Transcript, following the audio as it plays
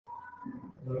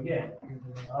So again,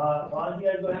 why don't you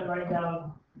guys go ahead and write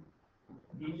down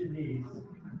each of these.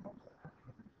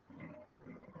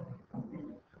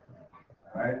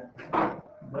 Alright?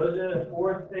 Those are the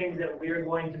 4 things that we're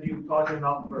going to be talking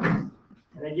about first.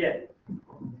 And again,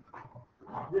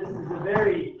 this is a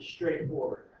very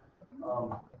straightforward.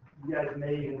 You guys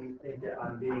may even think that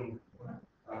I'm being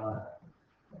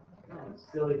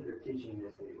silly for teaching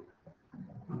this to you.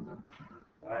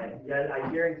 Alright, guys,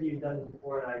 I guarantee you've done this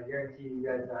before, and I guarantee you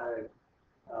guys know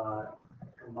how to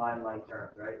combine like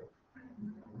terms, right?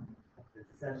 It's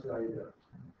essentially all you do.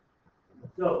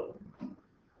 So,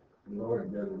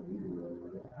 Lord doesn't do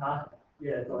it. huh?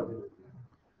 Yeah, it's all good.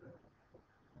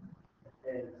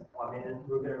 And I mean,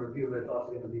 we're going to review, but it's also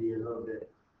going to be a little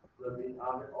bit.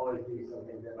 I'll always give you some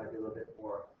things that might be a little bit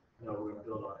more. We're going to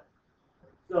build on it.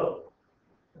 So,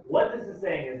 what this is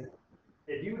saying is,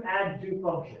 if you add 2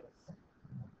 functions,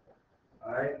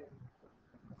 all right.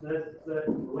 So the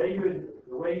way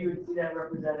you would see that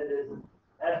represented is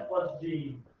f plus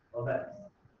g of x.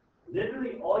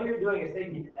 Literally, all you're doing is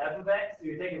taking f of x, so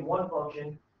you're taking one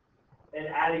function and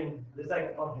adding the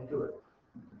second function to it.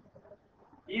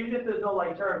 Even if there's no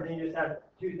like terms, then you just have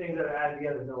 2 things that are added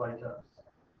together with no like terms.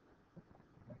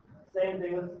 Same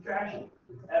thing with subtraction.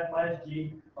 It's f minus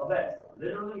g of x.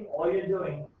 Literally, all you're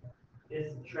doing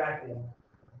is subtracting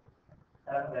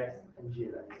f of x and g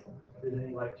of x. If there's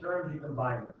any like terms, you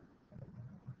combine them.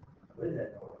 What is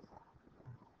that noise?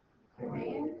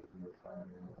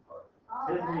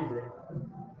 His music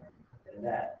and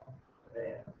that.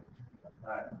 Bam.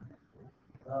 Alright.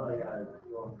 Oh my god, it's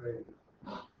going crazy.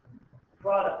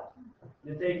 Product.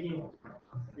 You're taking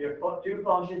your 2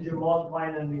 functions, you're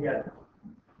multiplying them together.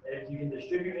 If you can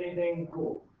distribute anything,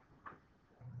 cool.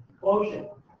 Quotient.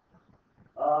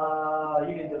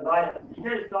 You can divide it. You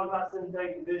guys talk about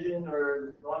synthetic division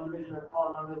or long division or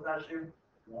polynomials last year?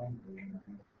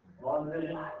 Long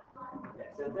division? Yeah,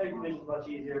 synthetic division is much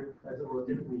easier. That's what we'll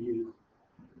typically use.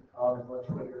 It's much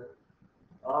quicker.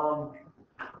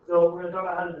 So we're going to talk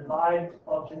about how to divide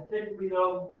functions. Typically,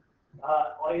 though,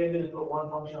 all you have to do is put one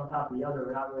function on top of the other.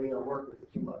 We're not really going to work with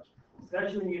it too much.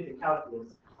 Especially when you get to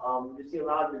calculus, you see a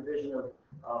lot of division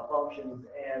of functions,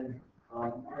 and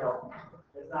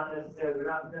it's not necessarily. We're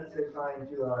not necessarily trying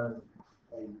to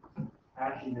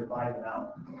actually divide them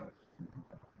out.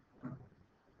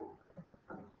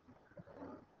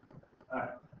 All right.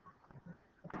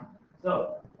 So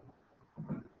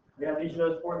we have each of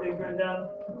those 4 things written down.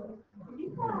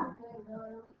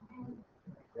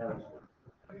 Yeah.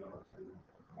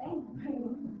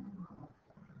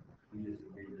 You just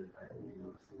read it.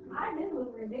 I did look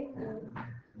ridiculous.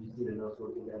 You see the notes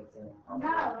what you guys saying? No,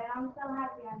 and I'm so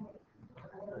happy I did.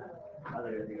 I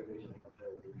think I take a picture.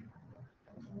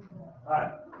 All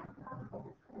right.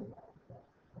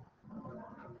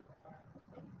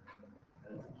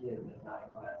 As a kid, that's not in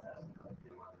class. That's what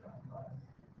they want to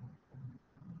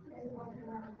do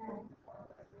in class.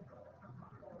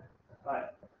 All right.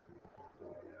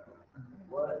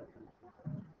 What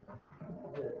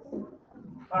is this?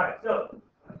 All right. So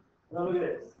now look at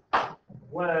this.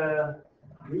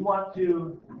 We want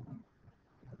to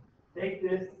take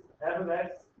this f of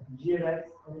x, g of x,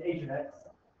 and h of x,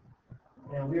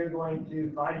 and we're going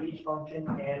to find each function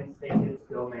and state its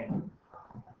domain.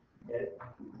 Okay?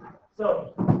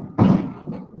 So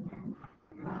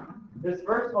this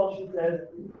first function says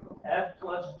f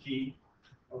plus g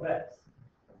of x.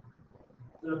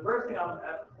 So the first thing I'm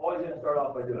always going to start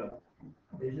off by doing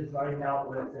is just writing out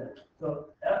what it says.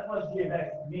 So f plus g of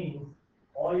x means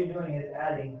all you're doing is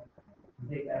adding, you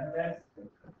take f of x and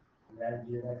add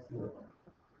g of x to it.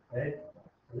 Okay?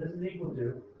 So this is equal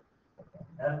to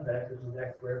f of x, which is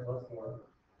x squared plus 4.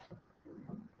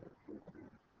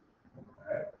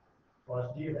 Alright? Plus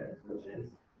g of x, which is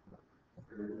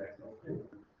square root of x plus 2.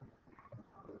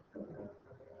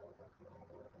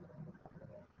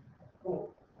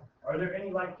 Cool. Are there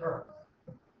any like terms?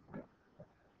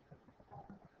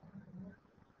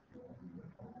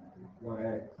 One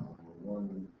X,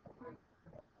 one.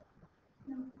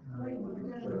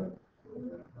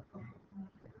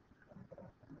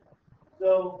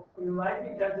 So we might be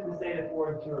tempted to say that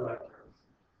 4 and 2 are like terms.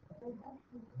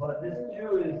 But this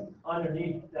 2 is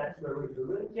underneath that square root, so we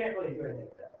really can't really do anything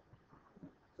with that.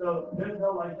 So there's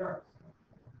no like terms.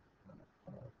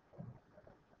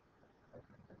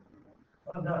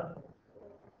 I'm done.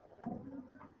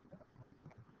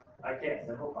 I can't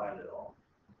simplify it at all.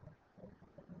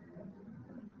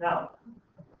 Now,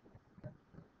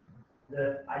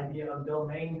 the idea of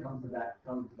domain comes back.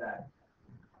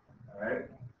 All right?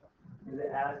 Because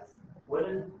it asks, what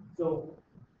is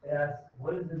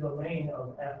the domain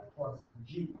of f plus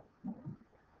g?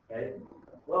 Okay?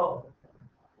 Well,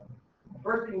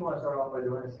 first thing you want to start off by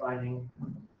doing is finding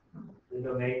the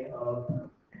domain of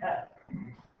f.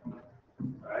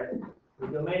 Alright? The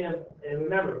domain of, and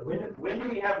remember, when do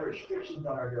we have restrictions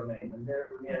on our domain? And there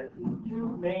we have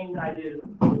two main ideas,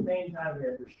 two main times we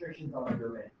have restrictions on our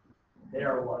domain. They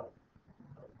are what?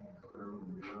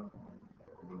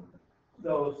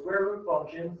 So square root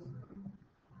functions,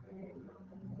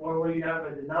 or where you have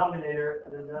a denominator,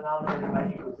 the denominator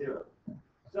might equal 0.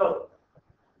 So,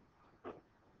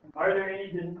 are there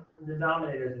any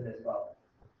denominators in this problem?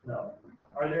 No.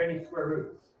 Are there any square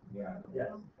roots? Yeah. Yes.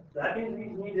 So that means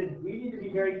we need to be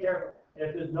very careful.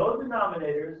 If there's no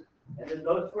denominators and there's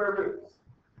no square roots,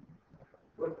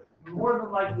 we're more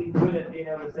than likely good at being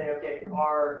able to say, okay,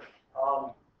 our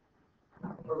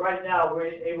but right now we're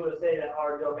able to say that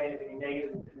our domain is going to be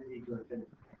negative infinity to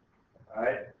infinity. All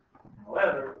right.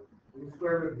 However, we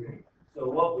square root here. So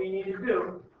what we need to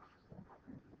do,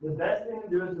 the best thing to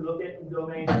do is to look at the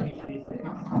domain of each of these things.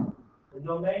 The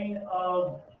domain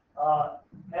of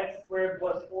x squared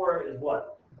plus 4 is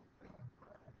what?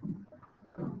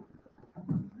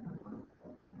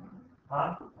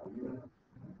 Huh?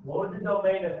 What would the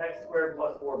domain of x squared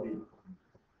plus 4 be?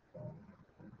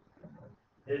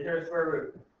 Is there a square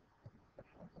root?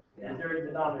 Is there a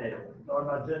denominator? Talking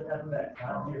about just f of x,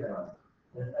 not g of x.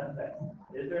 Just f of x.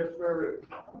 Is there a square root?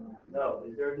 No.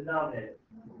 Is there a denominator?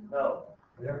 No.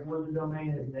 Therefore, the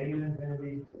domain is negative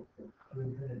infinity to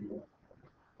infinity.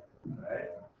 Alright?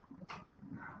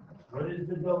 What is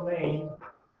the domain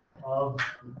of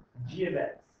g of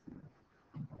x?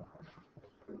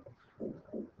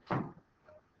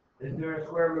 Is there a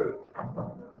square root?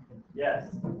 Yes.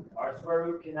 Our square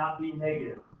root cannot be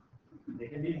negative.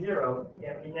 It can be 0, it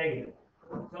can't be negative.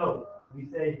 So, we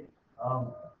say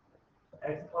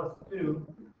x plus 2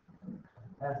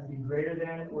 has to be greater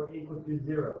than or equal to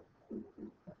 0.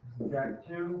 Subtract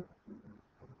 2,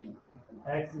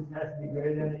 x has to be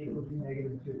greater than or equal to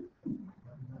negative 2.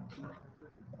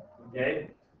 Okay?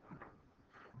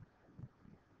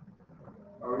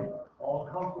 Are we all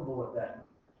comfortable with that?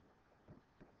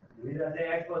 The reason I say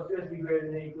x plus 2 has to be greater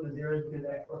than or equal to 0 is because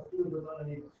x plus 2 is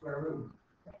underneath the square root.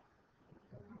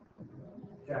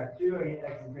 Subtract 2, I get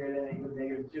x is greater than or equal to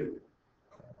negative 2.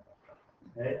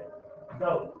 Okay?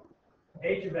 So,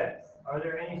 h of x. Are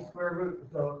there any square roots?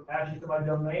 So, actually, so my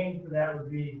domain for that would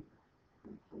be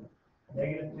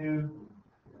negative 2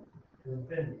 to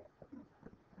infinity.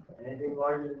 Anything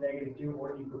larger than negative 2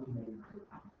 or equal to negative 2.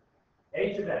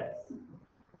 H of x.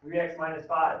 3x minus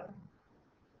 5.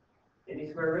 Any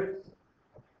square roots?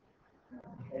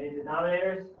 Any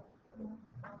denominators?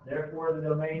 Therefore, the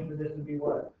domain for this would be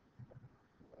what?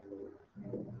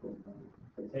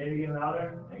 Say it again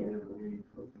louder.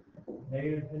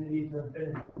 Negative infinity to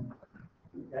infinity.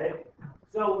 Okay?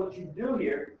 So what you do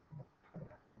here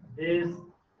is,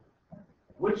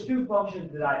 which two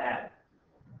functions did I add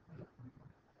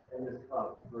in this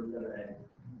for the other end?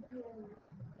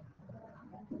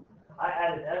 I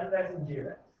added f of x and g of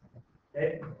x.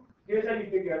 Okay? Here's how you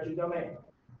figure out your domain.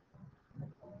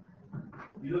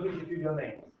 You look at your two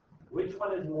domains. Which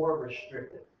one is more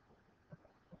restricted?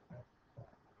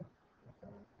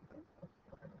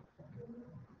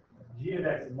 G of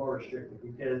x is more restricted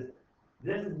because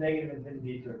this is negative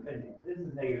infinity to infinity. This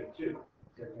is negative 2 to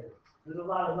infinity. There's a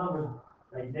lot of numbers,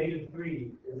 like negative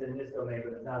 3 is in this domain,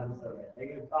 but it's not in this domain.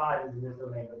 Negative 5 is in this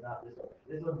domain, but not this domain.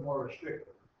 This one's more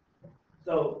restricted.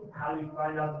 So how do you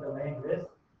find out the domain for this?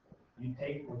 You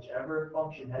take whichever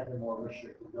function has the more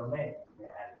restricted domain. You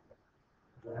add it.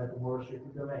 So it has the more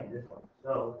restricted domain, this one.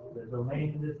 So the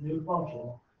domain for this new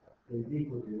function is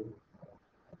equal to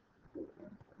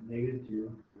negative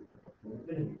 2 to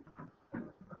infinity.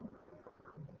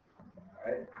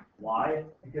 Alright? Why?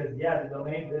 Because, yeah, the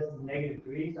domain for this is negative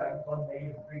 3, so I can put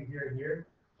negative 3 here and here.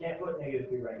 Can't put negative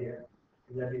 3 right here,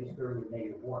 because that'd be the square root of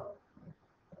negative 1.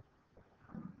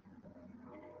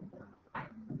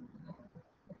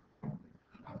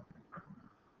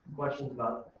 Questions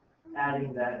about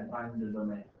adding that and finding the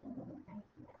domain?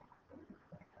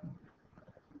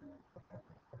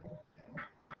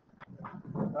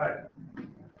 Alright.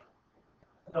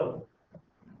 So,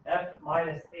 f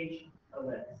minus h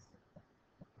of x.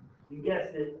 You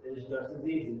guessed it, it's just as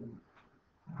easy.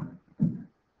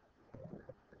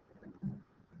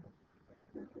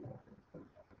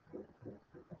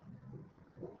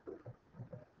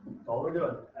 That's all we're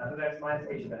doing. F of x minus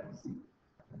h of x.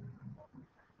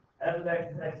 F of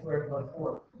x is x squared plus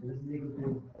 4. So this is equal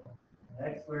to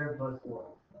x squared plus 4.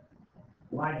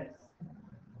 Minus.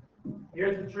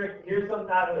 Here's the trick. Here's something,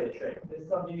 not really a trick. This is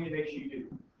something you need to make sure you do.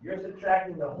 You're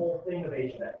subtracting the whole thing of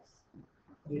h of x.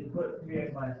 So you put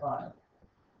 3x minus 5.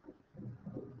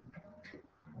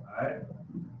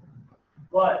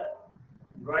 But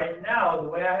right now, the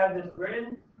way I have this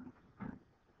written,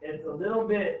 it's a little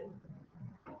bit,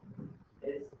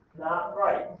 it's not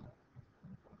right.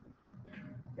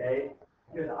 Okay?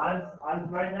 Because I'm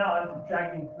right now, I'm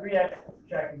subtracting 3x,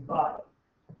 subtracting 5.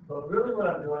 But really what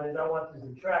I'm doing is I want to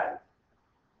subtract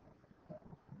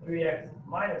 3x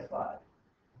minus 5.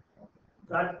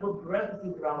 So I have to put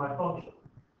parentheses around my function.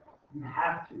 You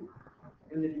have to.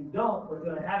 Because if you don't, what's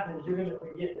going to happen is you're going to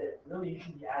forget that really you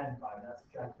should be adding 5, not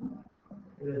subtracting 5.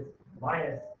 Because it's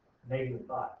minus negative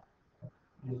 5.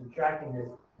 You're subtracting this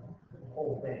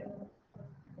whole thing.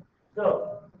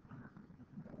 So,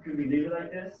 could we leave it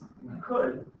like this? We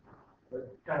could, but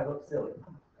it kind of looks silly.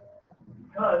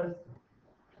 Because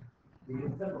we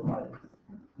can simplify this.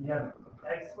 We have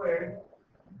x squared.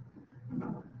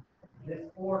 This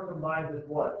 4 combines with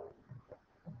what?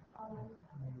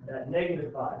 That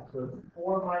negative 5. So it's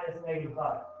 4 minus negative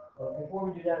 5. But before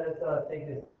we do that, let's take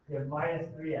this. We have minus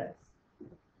 3x.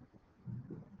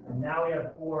 And now we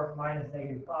have 4 minus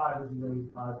negative 5, which is going to be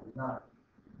positive 9.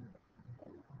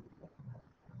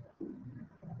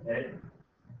 Okay?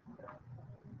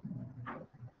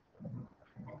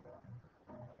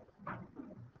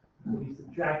 So we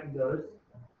subtracting those.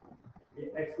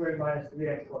 X squared minus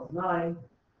 3x plus 9.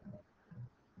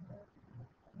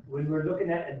 When we're looking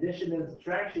at addition and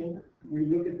subtraction, we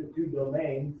look at the two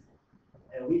domains,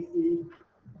 and we see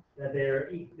that they are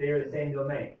the same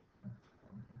domain.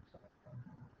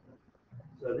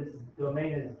 So this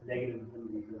domain is negative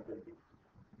infinity to infinity.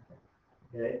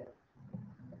 Okay.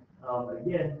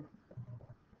 Again,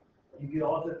 you can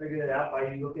also figure that out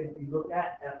by you look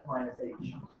at f minus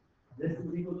h. This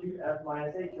is equal to f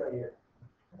minus h right here.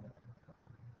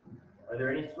 Are there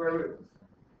any square roots?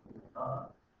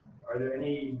 Are there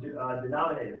any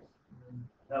denominators?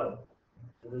 No.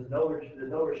 So there's no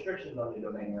restrictions on the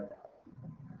domain right now.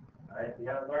 All right. We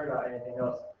haven't learned about anything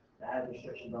else that has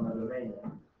restrictions on the domain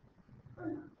yet.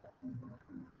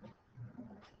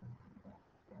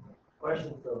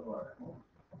 Questions so far?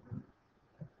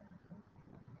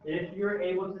 If you're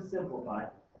able to simplify.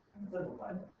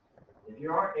 If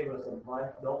you aren't able to simplify,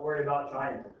 don't worry about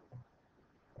trying to.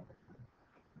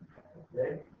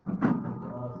 Okay?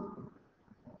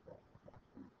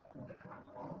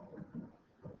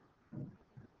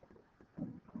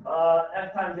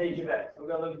 F times h of x. We're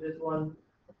gonna look at this one.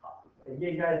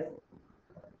 Again, guys,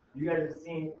 you guys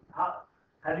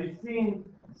have you seen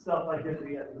stuff like this where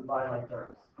you have to combine like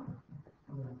terms?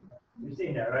 You've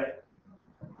seen that, right?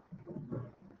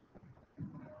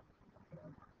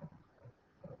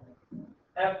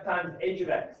 F times h of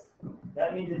x.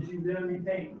 That means that you literally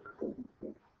take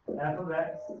f of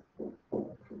x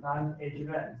times h of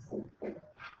x. We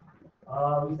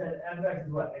said f of x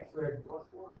is what? X squared plus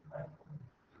 4, right?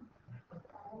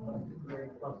 X squared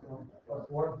plus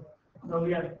 4. So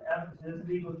we have f, this is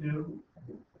equal to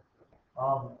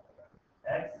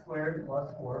x squared plus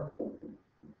 4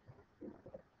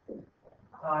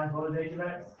 times what is h of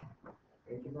x?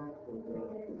 H of x.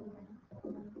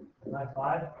 That's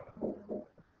 5.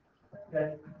 Okay.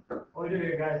 What do we do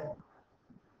here, guys?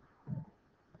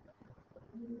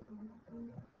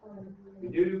 We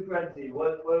do parentheses.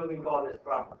 What do we call this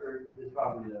property? This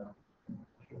property though?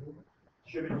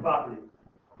 Distributive property.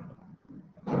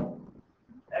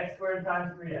 X squared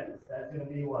times 3x. That's going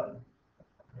to be what?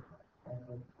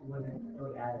 When we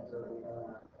look at it, so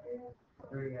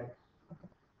 3x.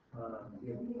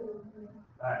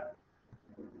 Alright.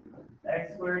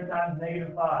 X squared times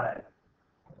negative 5.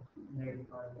 Negative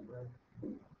 5 squared.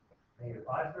 Negative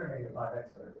 5 squared, negative 5x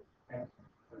squared. X.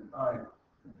 Alright.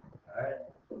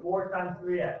 4 times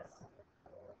 3x.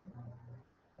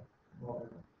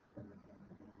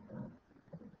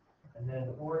 And then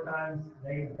 4 times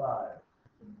negative 5.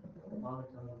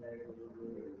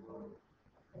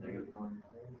 Negative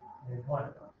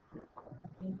 1.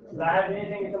 Does I have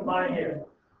anything to combine here?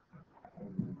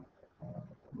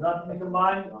 Nothing to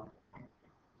combine?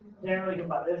 Can't really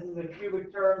combine. This is a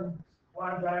cubic term,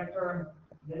 quadratic term,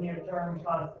 linear term,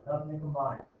 constant. Nothing to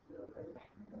combine.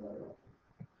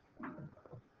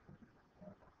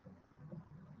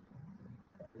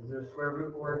 Is there a square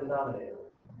root or a denominator?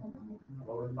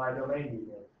 What would my domain be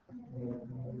then?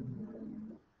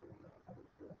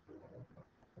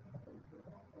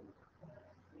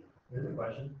 Here's a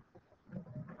question.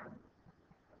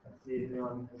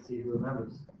 Let's see who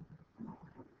remembers.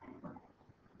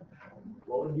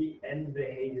 What would the end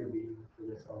behavior be for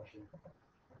this function?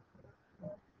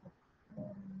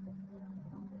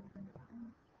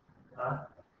 Huh?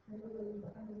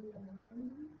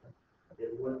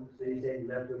 It wouldn't, so you say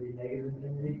left would be negative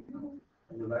infinity,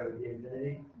 and the right would be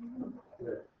infinity?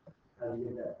 Good. How do you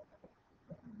get that?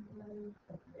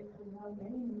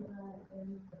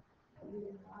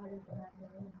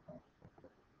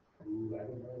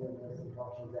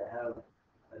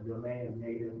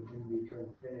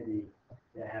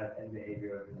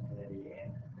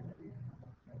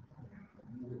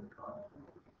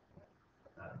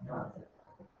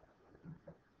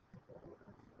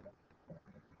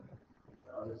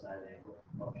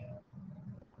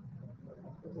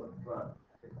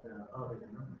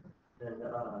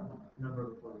 Number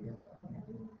before the end.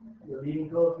 The leading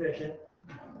coefficient.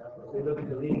 We look at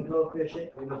the leading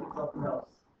coefficient, we look at something else.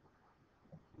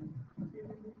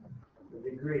 The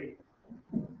degree.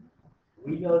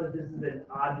 We know that this is an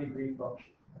odd degree function.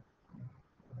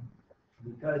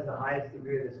 Because the highest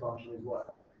degree of this function is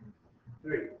what?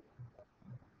 3.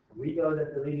 We know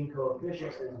that the leading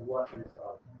coefficient is what in this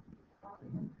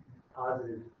function?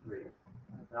 Positive 3.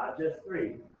 Not just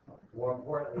 3. More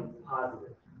importantly, it's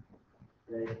positive.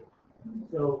 Okay?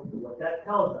 So what that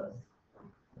tells us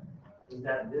is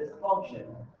that this function,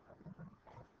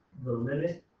 the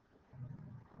limit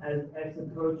as x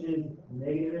approaches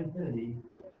negative infinity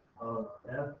of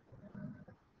f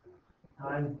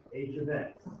times h of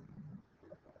x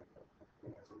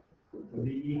will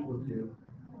be equal to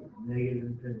negative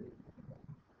infinity.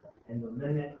 And the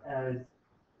limit as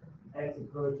x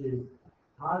approaches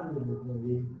positive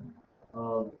infinity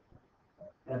of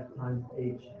f times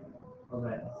h of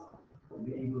x will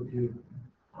be equal to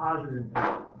positive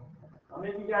infinity. How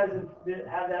many of you guys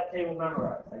have that table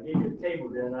memorized? I gave you the table,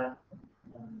 didn't I?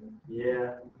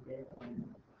 Yeah.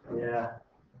 Yeah.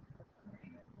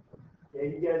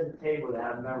 Gave you guys a table to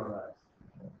have memorized.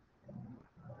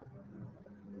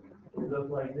 It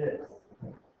looked like this.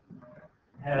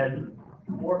 Had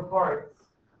 4 parts.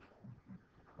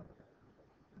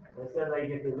 It said like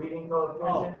if the leading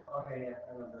coefficient, Okay, yeah,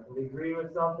 I remember. we agree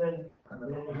with something, and then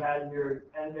you had your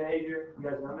end behavior. You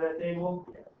guys remember that table?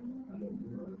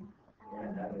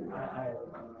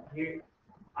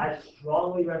 I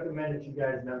strongly recommend that you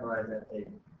guys memorize that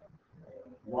table.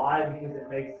 Why? Because it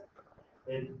makes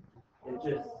it's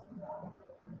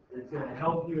going to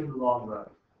help you in the long run.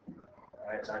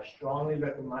 Alright, so I strongly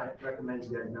recommend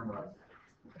you guys memorize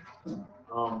it.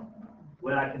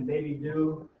 What I can maybe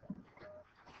do,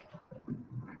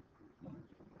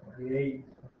 create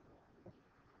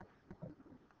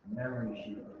memory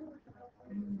sheet.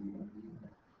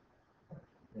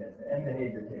 Yes, the end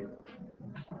behavior table.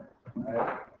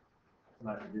 Alright, I'm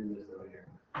about to do this over here.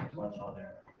 Bunch on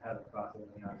there. Have the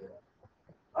processing out there.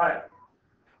 Alright,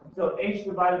 so h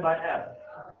divided by f.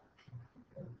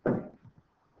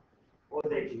 What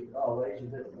was h? Oh, what h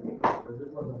is this? This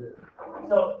one is this.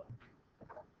 So,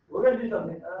 we're going to do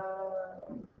something.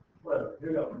 Whatever, here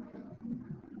we go.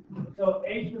 So,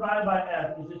 h divided by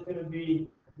f is just going to be,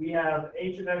 we have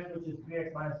h of x, which is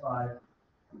 3x minus 5,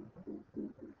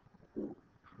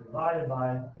 divided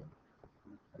by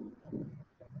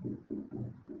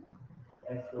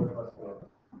x squared plus 4.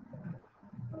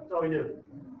 That's all we do.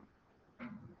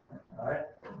 Alright?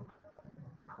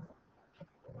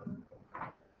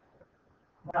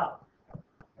 Now,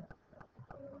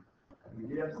 you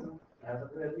do have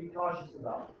something to be cautious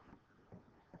about.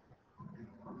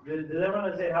 Does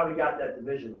everyone say how we got that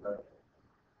division?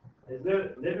 Is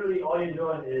there, literally all you're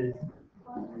doing is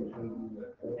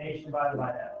h divided by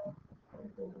f.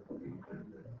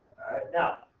 Alright,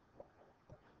 now,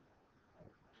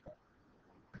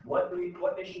 what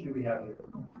issue do we have here?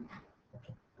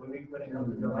 When it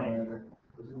comes to domain,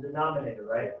 this is the denominator,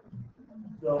 right?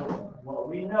 So what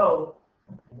we know,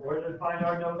 in order to find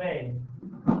our domain,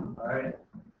 alright,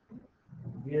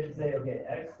 we have to say, okay,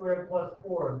 x squared plus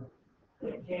 4,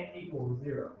 it can't equal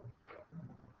 0.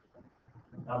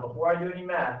 Now before I do any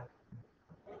math,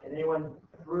 can anyone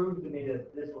prove to me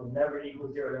that this will never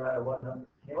equal 0 no matter what number?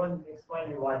 Can anyone explain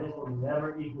to me why this will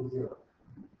never equal 0?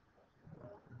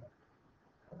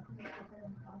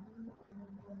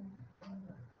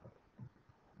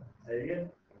 Say it again.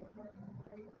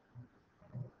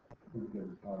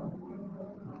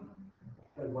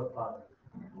 Because what positive?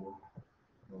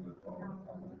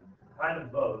 Kind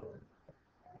of both.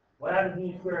 What happens when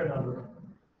you square a number?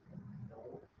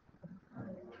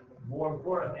 More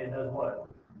importantly, it does what?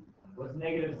 What's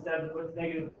negative 7? What's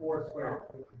negative 4 squared?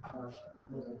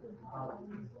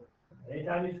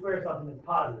 Anytime you square something, it's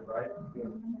positive, right?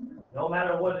 No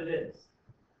matter what it is.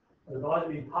 There's always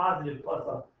going to be positive plus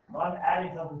something. If I'm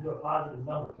adding something to a positive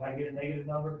number, can I get a negative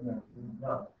number?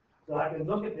 No. So I can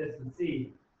look at this and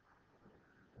see,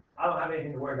 I don't have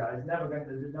anything to worry about. It's never going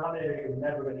to, the denominator here is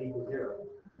never going to equal 0.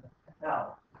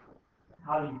 Now,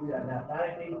 how do you do that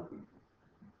mathematically?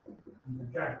 You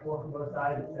subtract 4 from both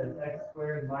sides. It says x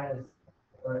squared minus,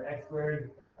 or x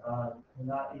squared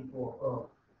cannot equal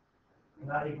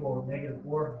negative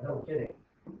 4. No kidding.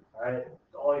 All right,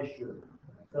 it's always true.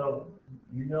 So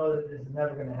you know that this is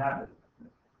never going to happen.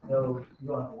 So you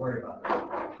don't have to worry about it.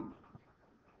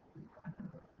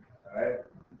 All right.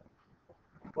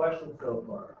 Questions so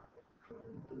far?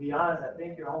 To be honest, I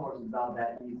think your homework is about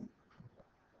that easy.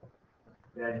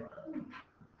 Okay.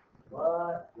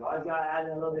 But you always got to add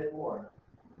in a little bit more.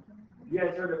 You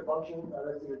guys heard of function?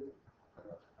 Let's see.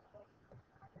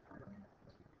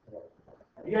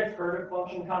 Have you guys heard of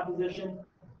function composition?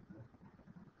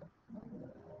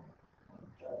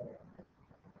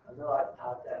 I know I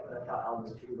taught that when I taught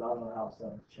algebra 2, but I don't know how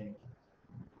something's changed.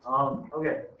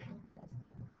 Okay.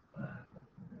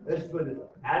 Let's put it.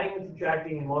 Adding and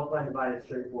subtracting and multiplying and dividing is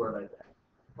straightforward like that.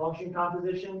 Function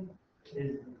composition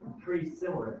is pretty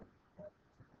similar.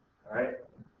 Alright?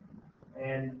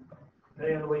 And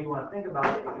depending on the way you want to think about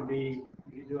it, it could be,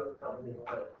 you can do it a couple different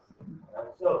ways.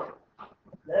 Alright, so,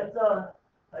 let's,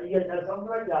 you guys have something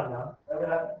to write down now. Have it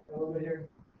up a little bit here.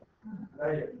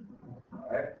 Right here.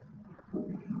 Alright?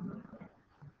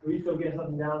 Are you still getting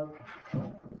something down?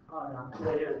 Oh, no.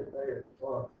 Right here, right here.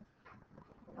 Hold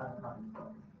on.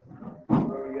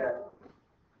 Where we at?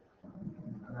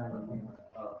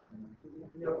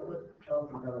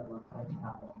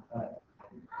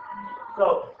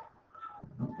 So,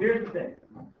 here's the thing.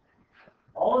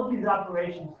 All of these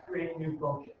operations create new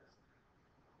functions.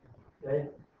 Okay?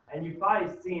 And you've probably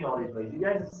seen all these ways. You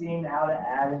guys have seen how to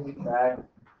add and subtract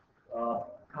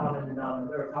common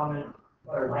denominator, or common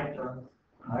or like terms.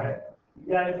 Alright?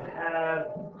 You guys have,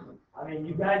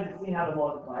 you guys have seen how to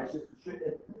multiply. It's just,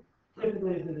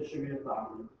 typically it's a distributive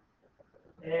property.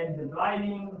 And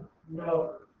dividing,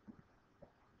 to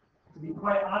be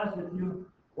quite honest with you,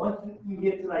 once you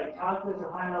get to like calculus or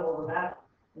high level of math,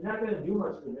 you're not going to do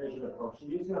much division of functions.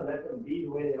 You're just going to let them be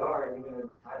the way they are, and you're going to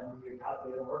type them into your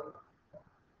calculator and work.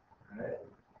 Alright?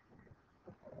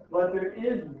 But there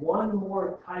is one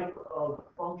more type of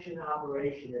function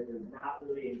operation that does not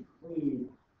really include,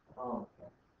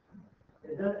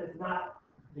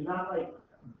 you're not like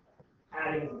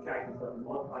adding and subtracting stuff and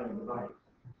multiplying and dividing.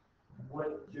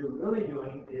 What you're really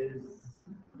doing is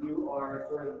you are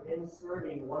sort of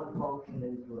inserting one function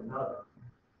into another.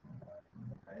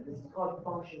 Right? This is called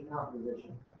function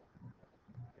composition.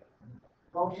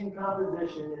 Function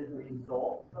composition is the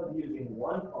result of using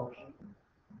one function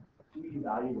to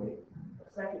evaluate a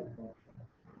second function.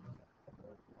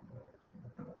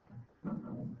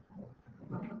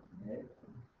 Okay.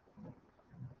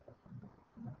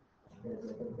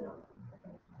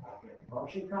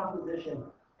 Function composition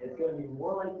is going to be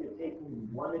more like you're taking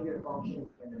one of your functions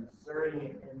and inserting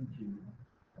it into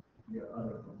your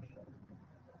other function.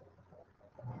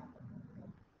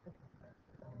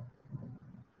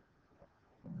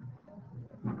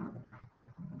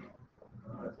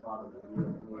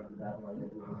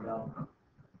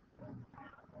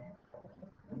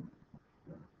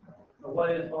 So what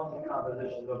does function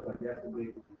composition look like? That's a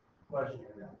big question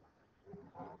here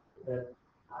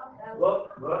now. Look.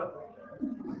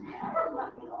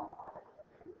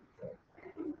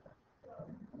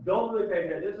 Don't really pay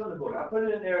attention. This is on the book. I put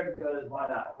it in there because why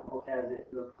not? The book has it.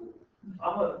 Looks cool.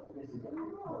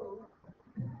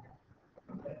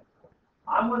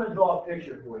 I'm gonna draw a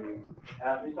picture for you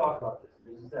after we talk about this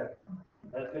in just a second.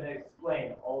 That's gonna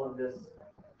explain all of this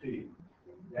to you.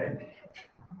 Okay?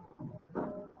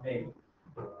 Maybe.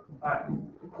 Alright.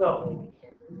 So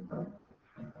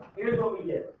here's what we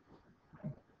get.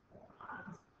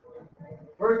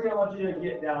 First thing I want you to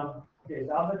get down. Okay,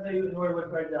 so I'm gonna tell you in order what to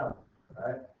write down.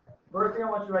 Alright? First thing I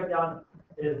want you to write down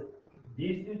is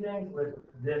these two things with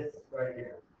this right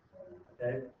here.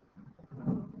 Okay?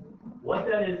 What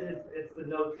that is, it's the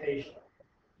notation.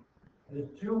 There's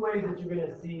two ways that you're going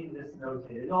to see this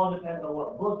notated. It all depends on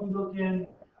what book you look in.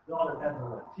 It all depends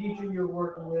on what teacher you're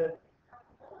working with.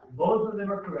 Both of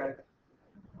them are correct.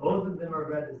 Both of them are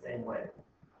read the same way.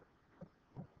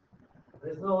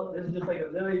 This is just like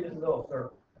literally just a little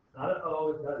circle. It's not an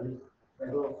O, it's not just like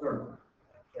a little circle.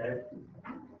 Okay?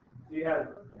 So you have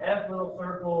F little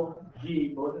circle G,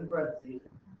 both in parentheses,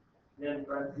 then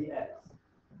parentheses X.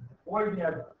 Or you can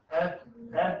have F,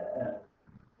 F, F,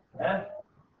 F,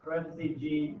 parentheses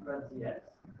G, parentheses X.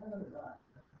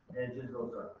 And it's just a little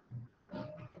circle.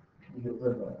 You can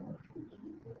flip it.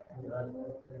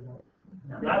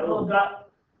 That little dot,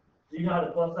 so you know how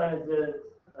the plus sign is the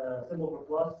symbol for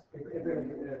plus? If it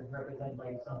represents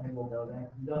like some single building.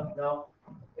 No.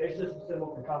 It's just a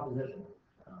symbol for composition.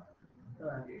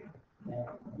 Yeah.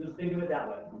 Just think of it that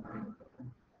way.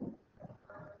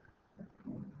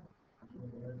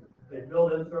 Okay,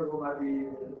 build in circle might be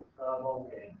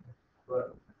okay,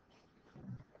 but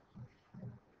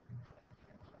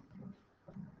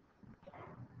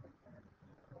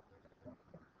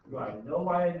do I know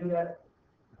why I do that?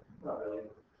 Not really.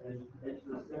 It's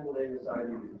the symbol they decided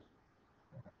to use.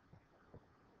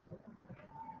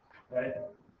 Okay?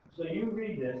 So you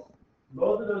read this.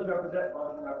 Both of those represent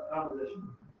composition.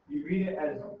 You read it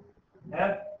as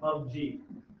F of G.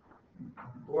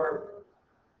 Or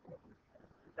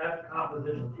F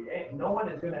composition G. No one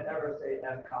is going to ever say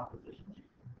F composition G.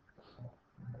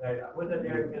 Okay, I put that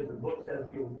there because the book says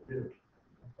people do.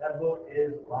 That book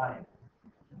is lying.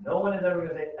 No one is ever going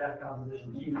to say F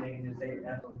composition G. They can just say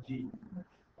F of G.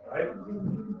 Right?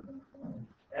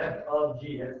 F of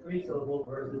G has 3 syllables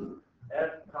versus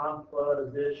F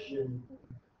composition.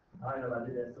 I don't know if I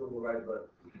did that syllable right, but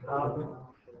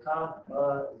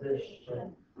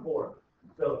composition 4.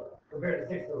 So compared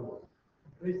to 6 syllables,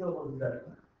 3 syllables is better.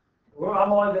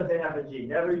 I'm always going to say F of G.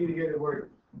 Never you hear the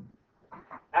word.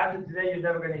 After today, you're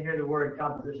never going to hear the word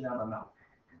composition out of my mouth.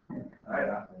 All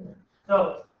right.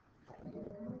 So.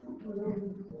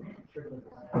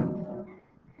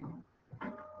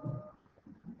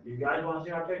 You guys want to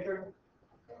see our picture?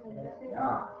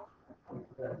 Yeah.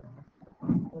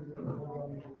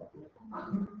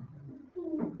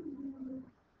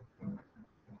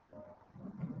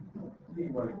 See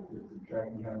what it's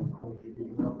subtracting behind the course you're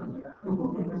getting up.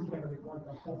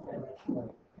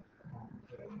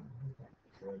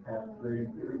 Half grade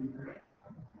 30.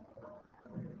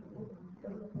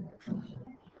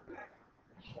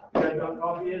 You guys know what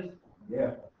coffee is?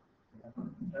 Yeah.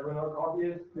 Everyone know what coffee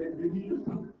is? Are you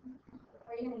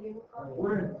gonna give me coffee?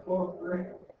 We're in 12th grade.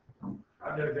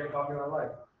 I've never drank coffee in my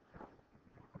life.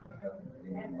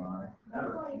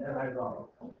 Never had coffee.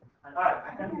 Alright.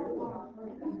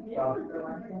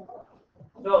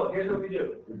 So, here's what we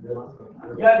do.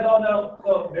 You guys all know,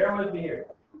 so bear with me here.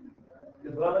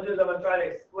 Because what I'm going to do is I'm going to try to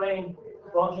explain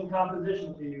function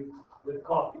composition to you with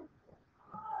coffee.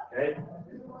 Okay?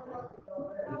 Just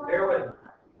bear with me.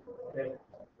 Okay?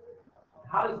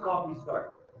 How does coffee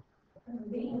start? With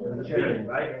a bean,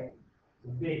 right?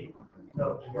 Bean.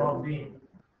 No, wrong bean.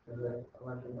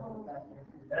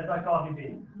 That's my coffee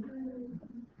bean.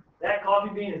 That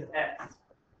coffee bean is X.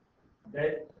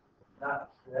 Okay?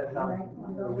 That's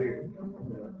not weird.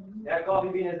 That coffee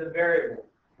bean is a variable.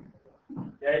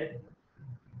 Okay?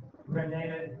 We're going to name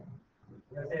it,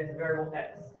 we're going to say it's a variable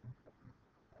X.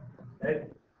 Okay?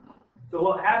 So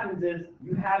what happens is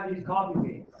you have these coffee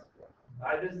beans. All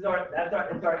right, it's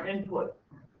our input.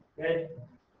 Okay?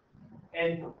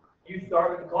 And you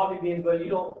start with the coffee beans, but you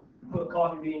don't put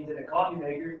coffee beans in a coffee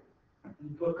maker.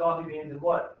 You put coffee beans in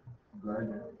what?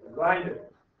 Grinder. A grinder.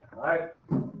 All right?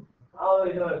 I don't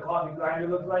really know what a coffee grinder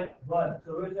looks like, but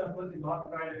so we're just gonna put the coffee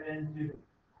grinder into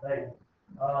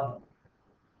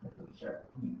sure.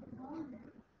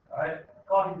 All right,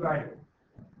 coffee grinder.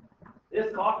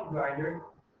 This coffee grinder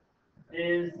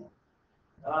is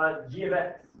g of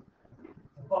x.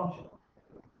 It's a function.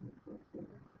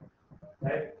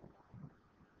 Okay.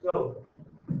 So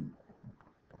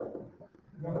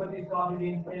we're gonna put these coffee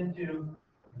beans into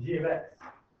g of x.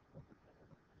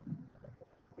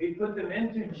 We put them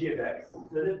into g of x. So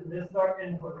this is our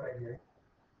input right here.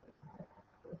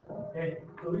 Okay,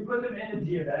 so we put them into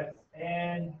g of x,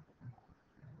 and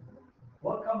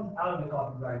what comes out of the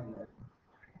coffee grinder?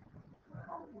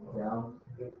 Down.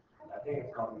 I think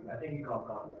it's coffee. I think you call it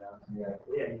coffee grounds. Yeah.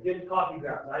 Yeah, you get coffee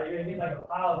grounds. Right? You're gonna need like a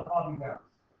pile of coffee grounds.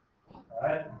 All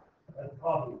right, that's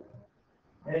coffee.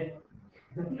 Okay,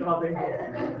 come on, big boy.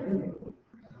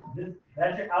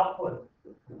 That's your output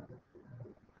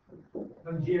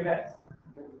from g of x.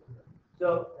 So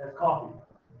that's coffee.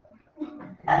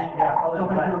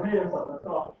 Yeah, that's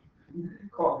coffee.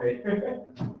 Coffee.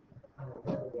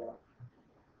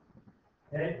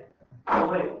 Okay. So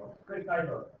wait, quick side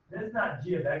note. This is not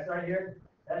g of x right here.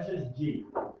 That's just g.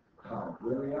 Oh,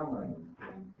 really? I'm like,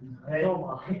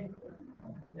 Okay.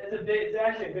 It's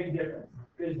actually a big difference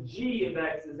because g of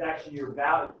x is actually your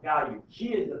value.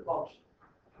 G is the function.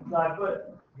 So I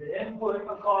put the input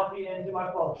of coffee into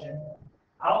my function.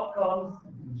 Out comes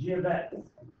g of x,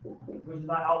 which is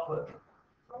my output.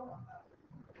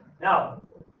 Now,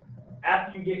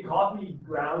 after you get coffee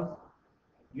grounds,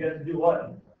 you have to do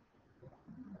what?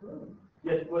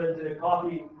 You have to put it into the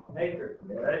coffee maker,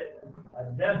 right? I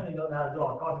definitely don't know how to do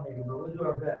a coffee maker, but we'll do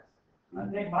our best. I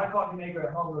think my coffee maker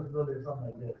at home looks a little bit something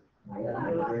like this.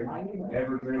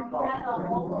 never drink coffee.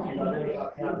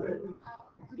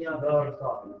 Love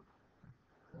coffee.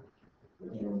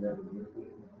 You'll never drink it.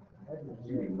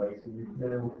 You ain't wasting your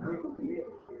time.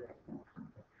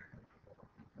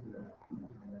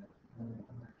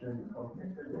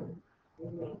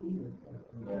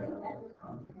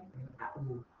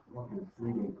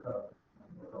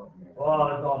 Oh,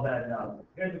 it's all bad now.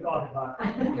 Here's the coffee pot.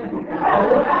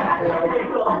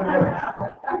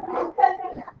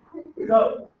 So,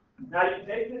 now you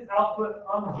take this output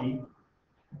on G,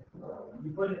 you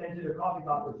put it into the coffee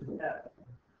pot, which is F.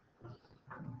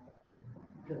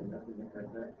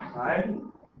 Alright?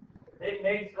 It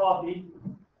makes coffee.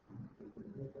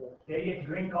 Okay, you get your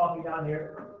green coffee down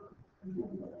here.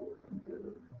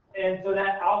 And so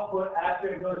that output, after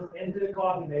it goes into the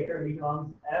coffee maker,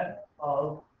 becomes f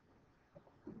of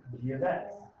g of x.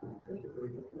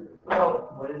 So,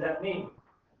 what does that mean?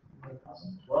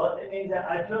 Well, it means that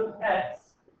I took x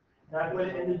and I put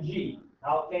it into g.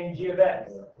 Out came g of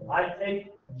x. I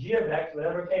take g of x,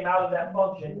 whatever came out of that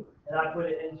function, and I put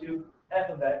it into f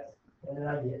of x, and then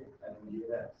I get f of g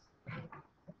of x.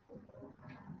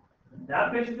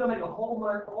 That picture's gonna make a whole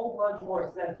bunch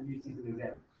more sense when you see some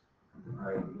examples.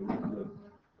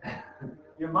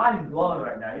 Your mind is blown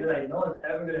right now. You're like, no one's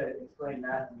ever gonna explain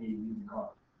math to me using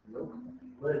coffee.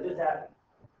 But it just happened.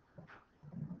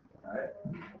 Alright?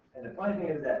 And the funny thing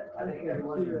is that I think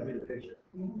everyone can read the picture.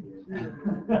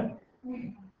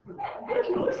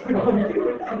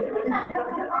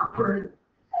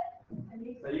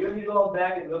 So you're gonna be going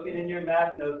back and looking in your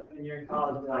math notes when you're in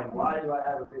college and be like, why do I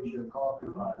have a picture of coffee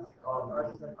pots?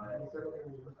 Alright.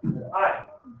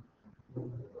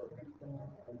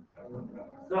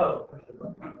 So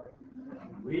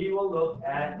we will look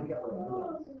at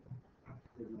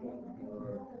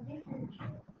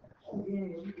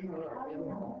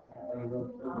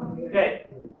okay.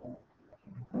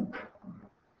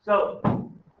 So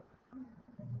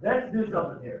let's do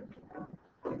something here.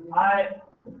 I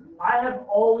have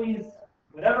always,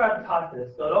 whenever I've taught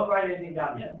this, so don't write anything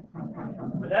down yet.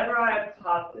 Whenever I have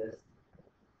taught this,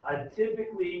 I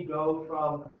typically go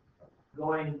from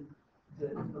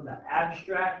the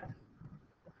abstract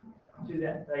to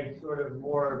that like sort of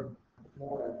more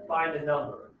find a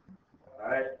number.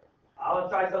 Alright? I want to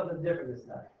try something different this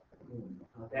time.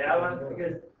 Okay,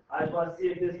 because I just want to see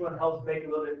if this one helps make a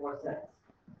little bit more sense.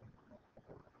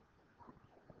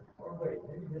 Or wait,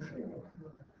 maybe this one.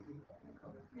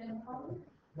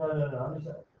 No, I'm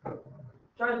just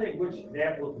trying to think which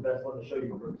example is the best one to show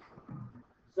you first.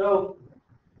 So,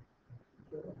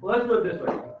 well, let's do it this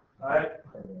way. Alright?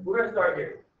 We're going to start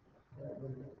here.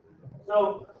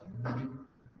 So,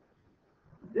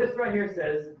 this right here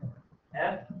says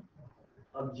f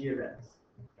of g of x.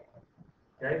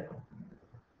 Okay?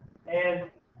 And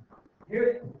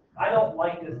here, I don't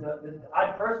like this.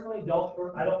 I personally don't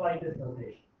like this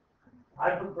notation.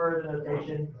 I prefer the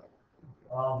notation,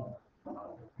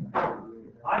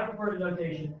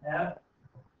 f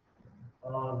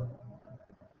of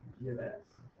g of x.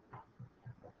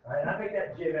 All right, and I make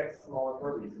that g of x smaller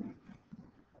for a reason.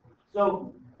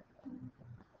 So,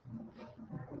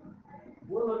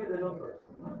 we'll look at this one first.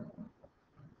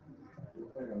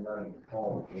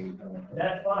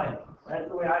 That's fine. That's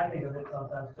the way I think of it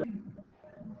sometimes too.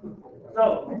 So,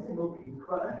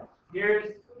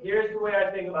 here's the way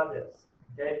I think about this.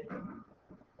 Okay?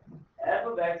 F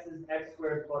of x is x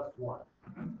squared plus 1.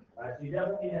 Alright, so you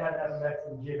definitely need to have f of x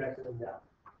and g of x written down.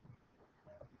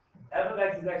 F of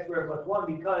x is x squared plus 1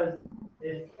 because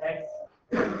it's x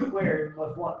squared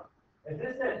plus 1. If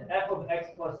this said f of x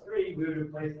plus 3, we would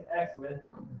replace the x with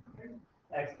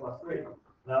x plus 3.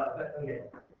 Okay.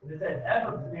 If it said f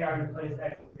of 3, I would replace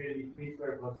x with 3 to be 3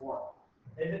 squared plus 1.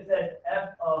 If it said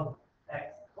f of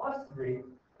x plus 3,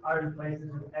 I would replace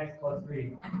this with x plus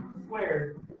 3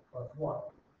 squared plus 1.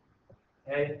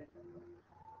 Okay?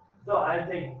 So I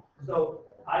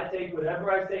take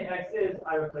whatever I say x is,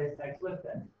 I replace x with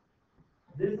x.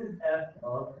 This is f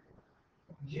of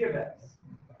g of x.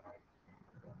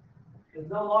 It's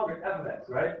no longer f of x,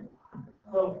 right?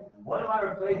 So what am I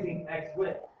replacing x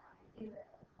with?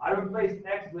 I replace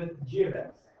x with g of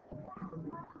x.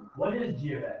 What is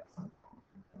g of x?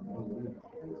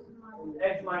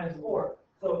 X minus 4.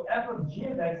 So f of g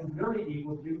of x is really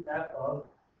equal to f of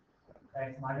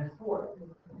x minus 4.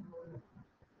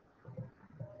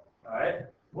 Alright,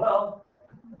 well,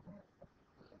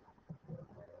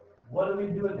 what do we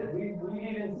do with it? We've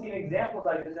even seen examples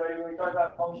like this already when we talk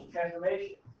about function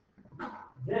transformation.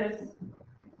 This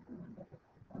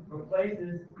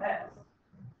replaces x.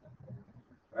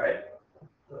 Right?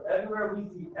 So everywhere we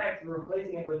see x, we're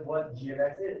replacing it with what g of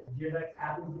x is. G of x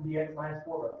happens to be x minus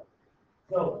 4.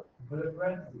 So, put a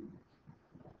parenthesis.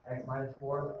 X minus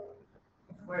 4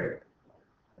 squared.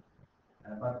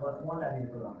 And if I plus 1, I need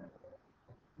to put on it.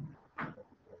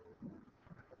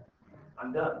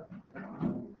 I'm done.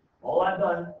 All I've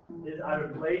done is I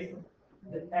replaced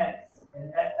the x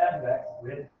in f of x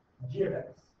with g of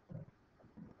x.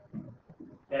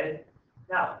 Okay?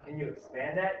 Now, can you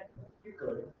expand that? You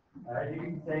could. Alright, you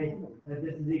can say that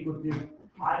this is equal to,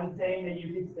 I'm saying that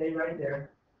you can stay right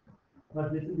there,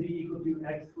 but this would be equal to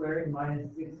x squared minus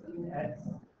 16x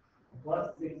plus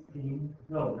 16,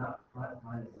 no, not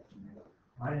minus 16x,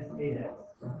 minus 8x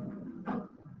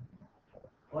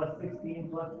plus 16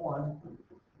 plus 1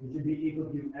 it should be equal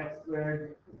to x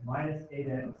squared minus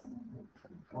 8x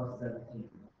plus 17.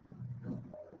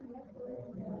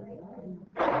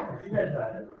 You guys know how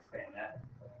to expand that.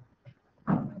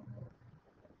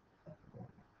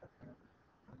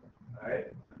 Alright.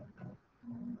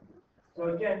 So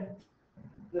again,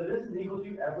 so this is equal to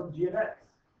f of g of x.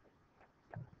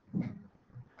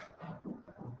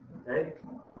 Okay?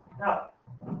 Now,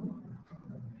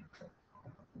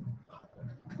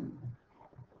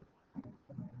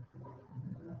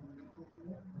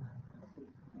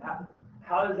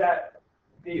 how does that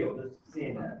feel, just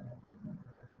seeing that?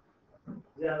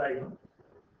 Is that like,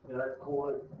 that's cool,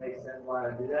 it makes sense why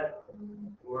I do that?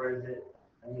 Or is it,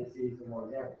 I need to see some more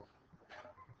examples?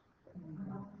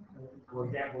 For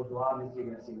examples, well, obviously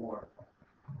you're going to see more.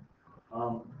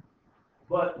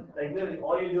 But, like, literally,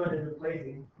 all you're doing is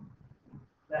replacing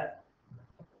that.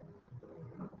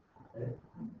 Okay.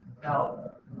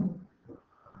 Now,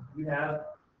 you have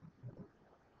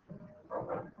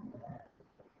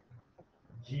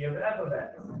g of f of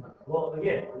x. Well,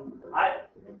 again,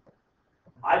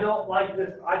 I don't like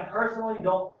this. I personally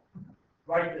don't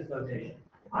write this notation.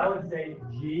 I would say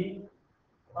g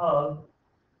of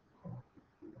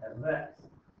f of x.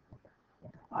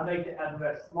 I make the f of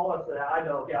x smaller so that I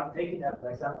know, okay, I'm taking f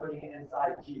of x, I'm putting it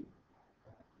inside g.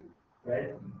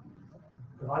 Right?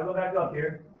 So if I go back up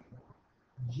here,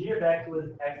 g of x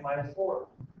was x minus 4.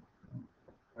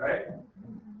 Right?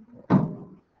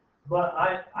 But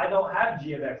I don't have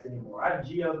g of x anymore. I have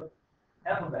g of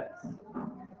f of x.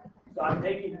 So I'm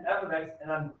taking f of x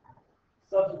and I'm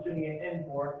substituting it in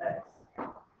for x.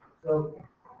 So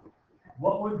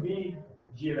what would be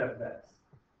g of f of x?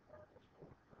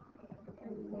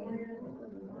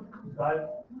 So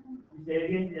you say it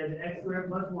again as an x squared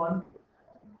plus 1.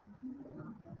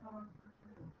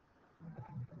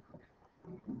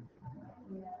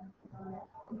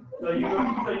 So you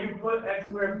put x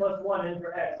squared plus 1 in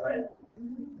for x, right?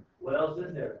 What else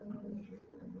is there?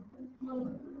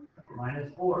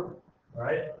 Minus 4,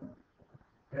 right?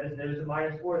 Because there's a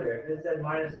minus 4 there. If it said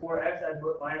minus 4x, I'd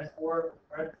put minus 4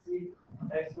 parentheses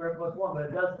x squared plus 1, but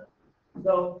it doesn't.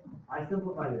 So I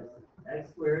simplify this.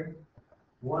 X squared,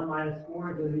 1 minus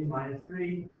 4 is going to be minus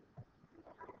 3.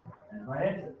 And my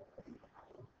answer.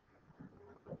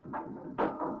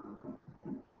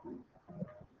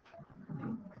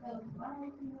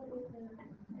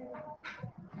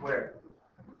 Where?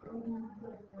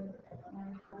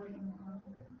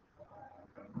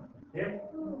 Here?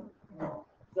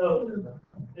 So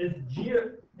is g of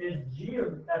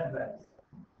f of x.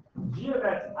 G of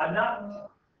x, I'm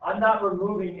not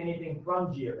removing anything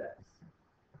from g of x.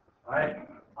 Alright?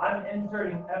 I'm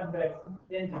inserting f of x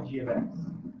into g of x.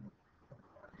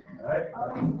 Alright?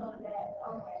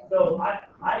 So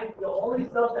the only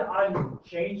stuff that I'm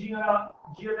changing about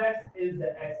g of x is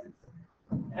the x's.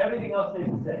 Everything else stays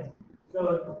the same.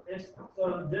 So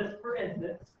this, for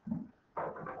instance,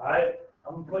 alright,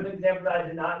 I'm going to put an example that I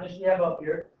did not initially have up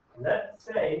here. Let's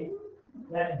say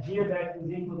that g of x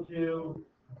is equal to,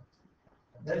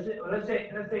 let's say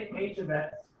h of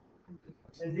x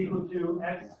is equal to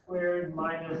x squared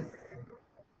minus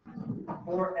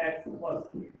 4x plus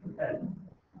 10.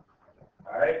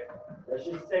 Alright, let's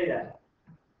just say that.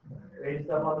 Create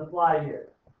stuff on the fly here.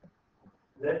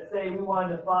 Let's say we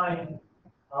wanted to find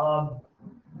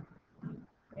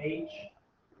h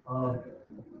of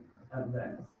f of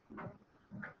x.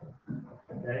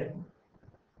 Okay?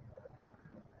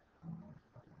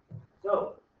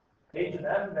 So, h of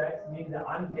f of x means that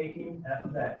I'm taking f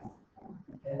of x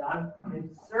and I'm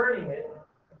inserting it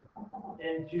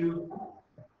into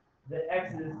the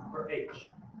x's for h.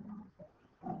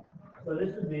 So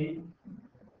this would be,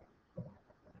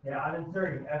 I'm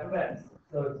inserting f of x.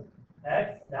 So it's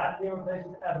x, that's being replaced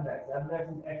with f of x. F of x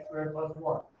is x squared plus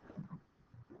 1.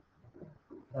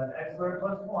 So I have x squared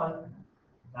plus 1.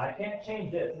 Now I can't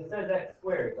change this. It says x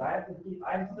squared. So I still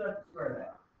have to square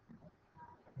that.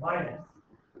 Minus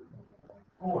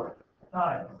 4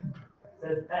 times. It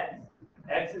says x.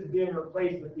 X is being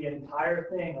replaced with the entire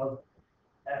thing of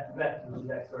f of x, which is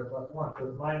x squared plus 1. So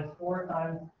it's minus 4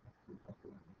 times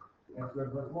x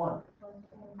squared plus 1.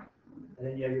 And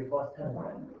then you have your plus 10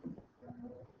 right.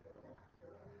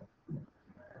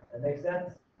 That makes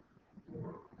sense?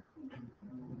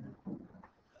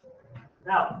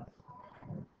 Now,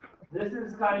 this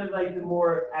is kind of like the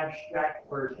more abstract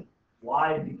version.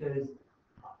 Why? Because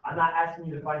I'm not asking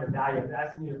you to find a value, I'm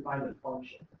asking you to find a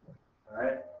function.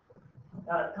 Alright?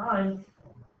 Now, at times,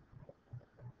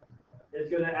 it's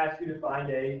going to ask you to find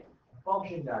a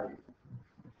function value,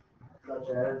 such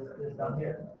as this down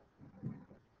here.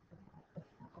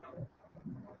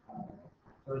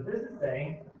 So what this is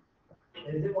saying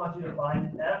is it wants you to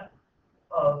find f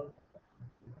of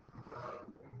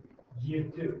g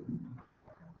of 2.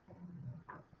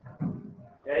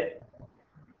 Okay?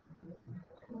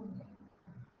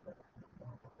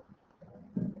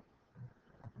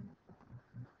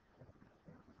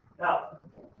 Now,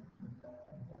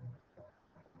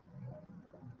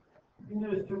 you can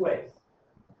do this two ways.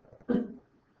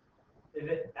 If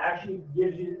it actually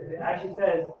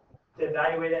says to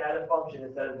evaluate it as a function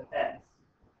instead of x,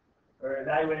 or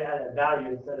evaluate it as a value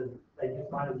instead of like just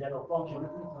find a general function,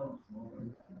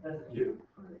 that's 2.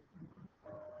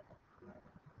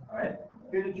 All right.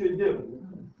 Here's what you would do.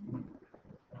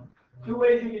 Two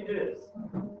ways you can do this.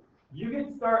 You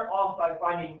can start off by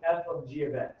finding f of g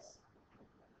of x,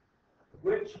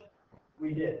 which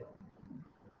we did.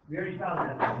 We already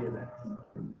found f of g of x.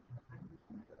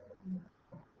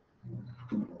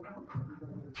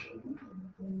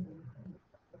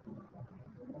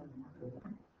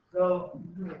 So,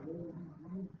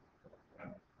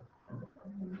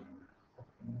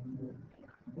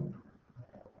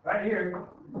 right here,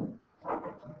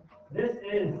 this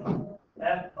is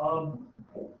f of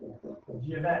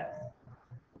g of x.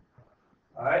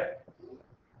 All right?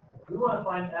 We want to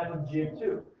find f of g of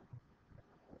 2.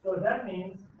 So what that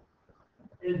means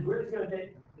is we're just going to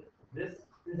take this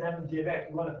is f of g of x.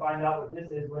 We want to find out what this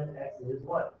is when x is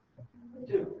what?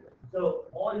 2. So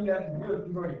all you have to do, if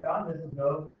you've already found this, is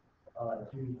go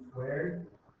 2 squared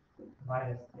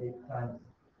minus 8 times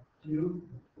 2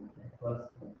 plus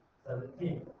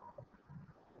 17.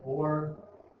 Or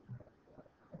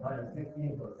minus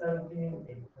 16 plus 17.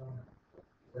 8. So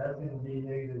that's going to be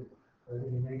negative. So it's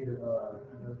going to be negative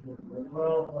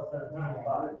 12 plus 17 is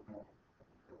 5.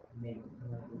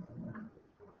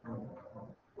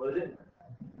 What is it?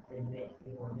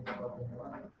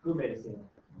 Who made it seem?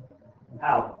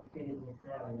 How?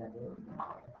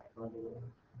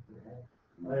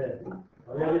 Oh, yeah.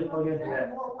 Oh, yeah, just plug into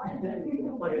that.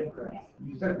 Plug into that.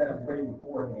 You said that way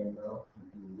beforehand, though.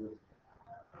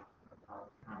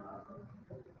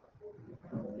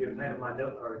 You're playing with my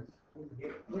note cards.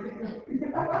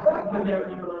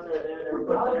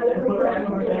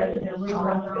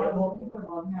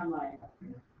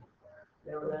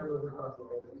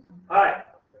 Alright,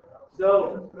 so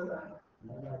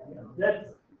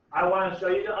I want to show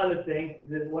you the other thing.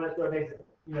 This one that sort of makes it,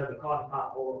 the coffee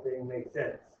pot whole thing makes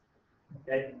sense.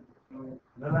 Okay?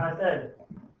 Remember I said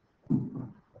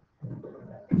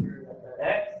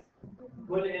x,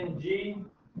 put it in G,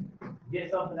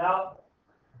 get something out.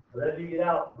 Whatever you get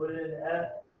out, put it in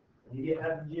F, and you get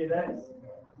f of g of x.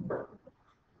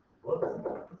 Whoops.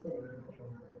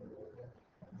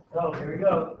 So here we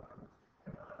go.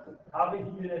 How can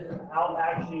you do this without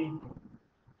actually?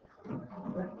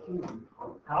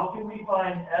 How can we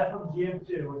find f of g of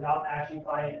 2 without actually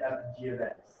finding f of g of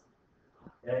x?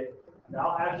 Okay?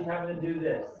 Without actually having to do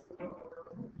this.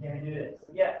 Can we do this?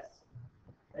 Yes.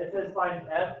 It says find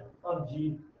f of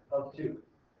g of 2.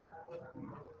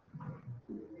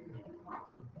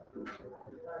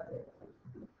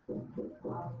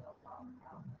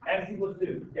 X equals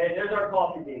 2. Okay, there's our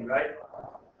coffee bean, right?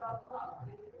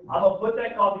 I'm going to put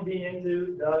that coffee bean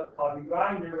into the coffee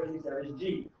grinder, which we said is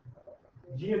G.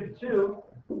 G of 2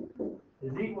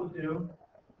 is equal to,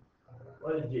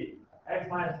 what is G? X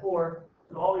minus 4.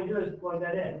 So all we do is plug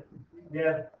that in. We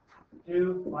have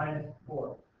 2 minus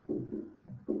 4.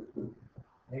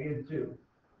 Negative 2.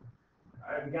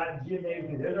 All right, we got G of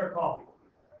negative 2. There's our coffee.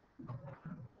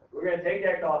 We're going to take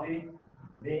that coffee,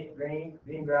 ground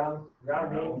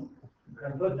beans,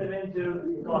 and put them into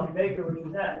the coffee maker, which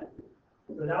is that.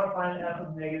 So now we're finding f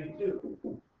of negative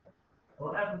 2.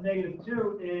 Well, f of negative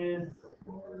 2 is,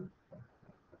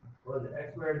 what is it,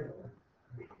 x squared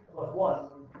plus 1.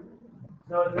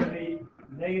 So it's going to be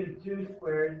negative 2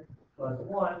 squared plus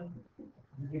 1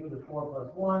 is equal to 4 plus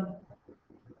 1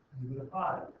 is equal to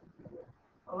 5.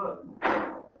 Oh, look.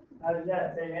 How does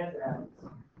that same answer happen?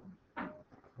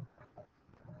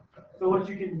 So what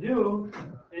you can do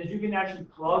is you can actually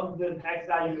plug the x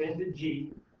value into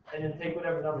G and then take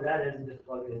whatever number that is and just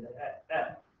plug it into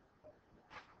F.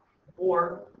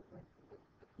 Or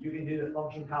you can do the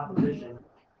function composition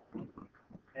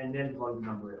and then plug the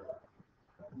number in.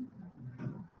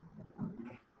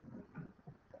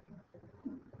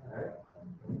 All right.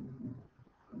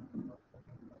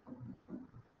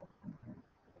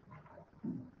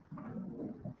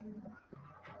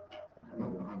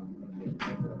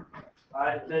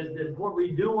 Alright,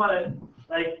 we do want to,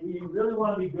 we really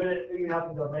want to be good at figuring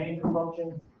out the domains of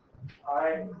functions.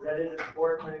 Alright, that is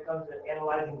important when it comes to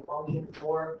analyzing functions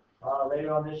for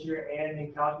later on this year and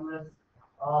in calculus.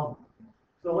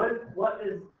 So what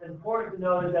is important to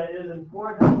know is that it is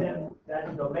important to him that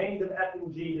the domains of f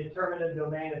and g determine a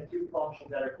domain of two functions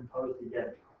that are composed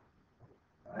together.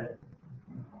 Right?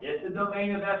 If the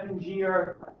domain of f and g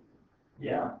are,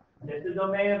 if the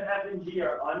domain of f and g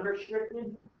are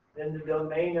unrestricted, then the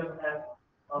domain of f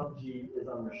of g is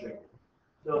unrestricted.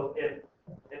 So if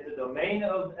the domain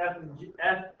of f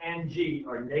and g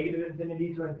are negative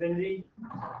infinity to infinity,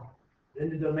 then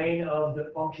the domain of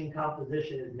the function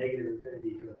composition is negative infinity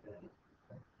to infinity.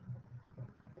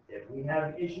 If we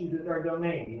have issues with our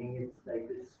domain, meaning it's like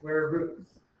the square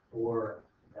roots or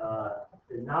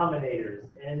denominators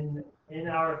in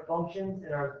our functions,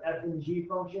 in our f and g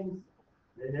functions,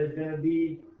 then there's going to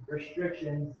be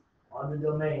restrictions on the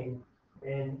domain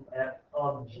in f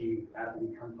of g after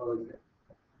we compose it.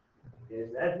 Okay,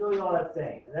 so that's really all that's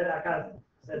saying. And then I kind of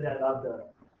said that about the,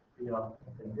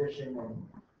 addition and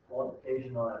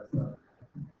multiplication, all that stuff.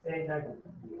 Same type of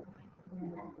deal.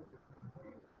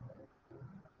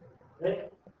 Okay?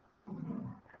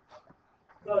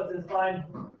 So it says find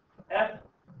f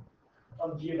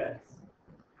of g of x.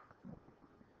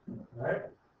 Alright?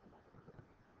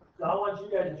 So I want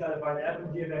you guys to try to find f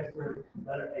of g of x for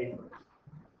letter A first.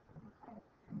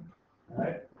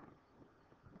 Alright?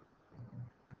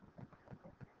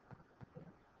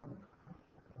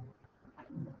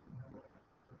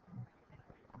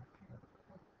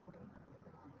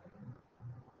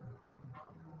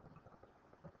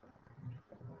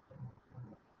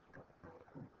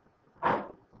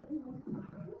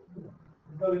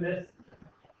 Look at this.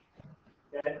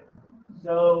 Okay.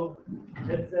 So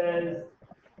it says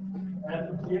f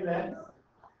of g of x.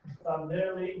 So I'm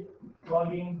literally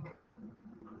plugging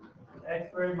x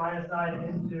squared minus 9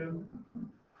 into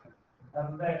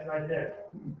f of x right there.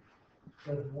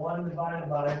 So it's 1 divided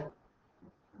by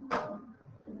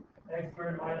x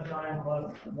squared minus 9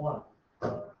 plus 1.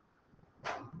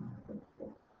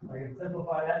 I can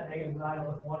simplify that. Negative 9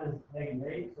 plus 1 is negative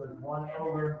 8. So it's 1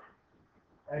 over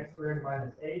x squared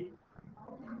minus 8.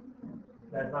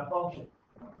 That's my function.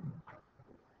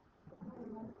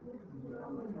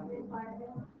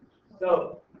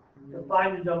 So, to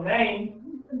find the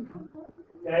domain,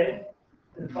 okay,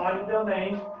 to find the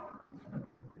domain,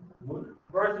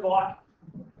 first of all,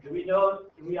 do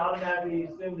we automatically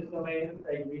assume this domain,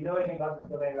 do we know anything about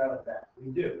this domain right off that?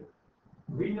 We do.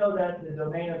 We know that the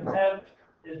domain of f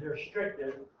is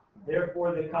restricted,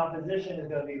 therefore the composition is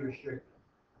going to be restricted.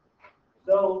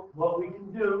 So what we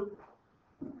can do,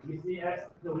 we see x,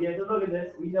 so we have to look at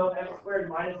this, we know x squared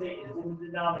minus 8 is in the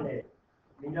denominator.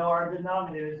 We know our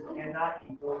denominators cannot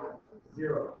equal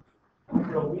 0.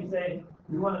 So we say,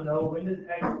 we want to know when does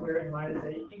x squared minus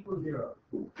 8 equal 0.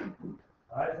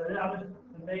 Alright, so then I'm just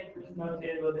to make this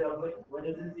notate a little bit, I'll put, when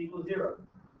does this equal 0?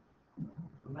 I'm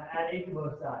going to add 8 to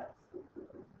both sides.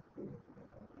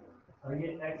 So I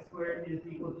get x squared is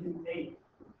equal to 8.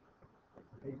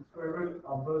 Take the square root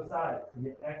on both sides. You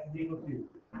get x is equal to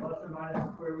plus or minus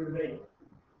the square root of 8.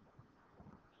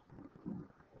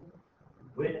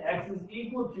 When x is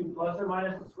equal to plus or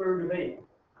minus the square root of 8,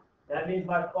 that means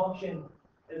my function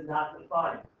is not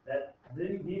defined. That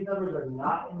these numbers are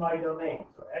not in my domain.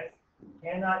 So x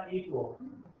cannot equal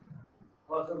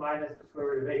plus or minus the square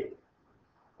root of 8.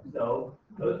 So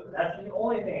that's the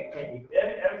only thing it can't equal.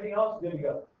 Everything else is good to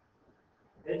go.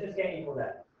 It just can't equal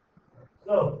that.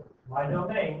 So my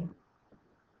domain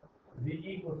would be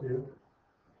equal to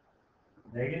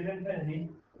negative infinity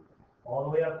all the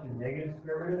way up to negative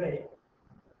square root of 8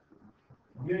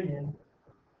 union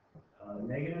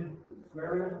negative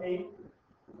square root of 8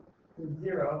 to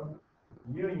 0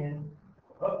 union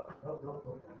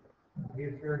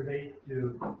negative square root of 8 to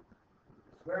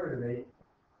square root of 8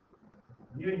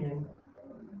 union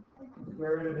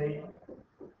square root of 8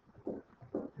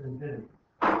 to infinity.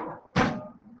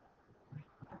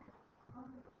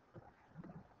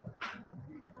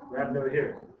 Grab it over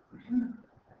here.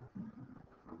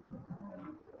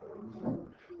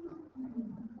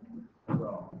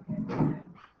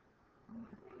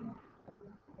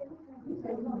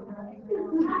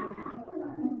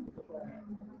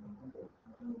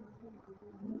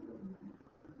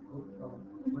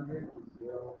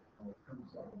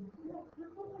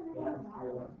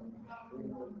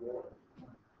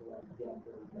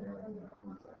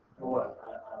 What?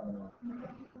 I don't know.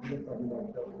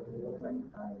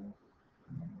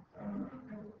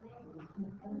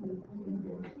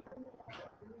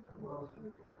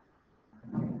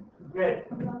 Good.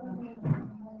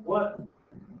 What?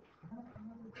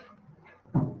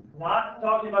 Not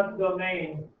talking about the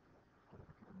domain.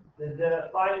 The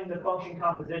finding the function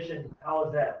composition. How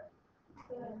is that?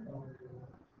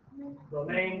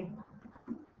 Domain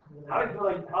How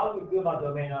do you feel about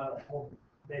domain on a whole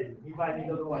day? You find these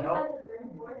doesn't want help?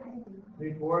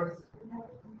 3/4?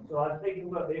 So I'm thinking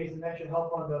about maybe some extra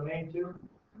help on domain too.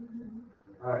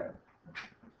 Alright.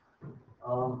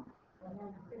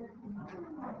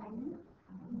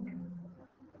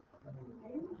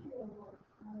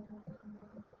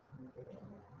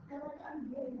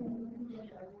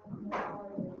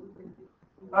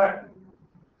 Alright.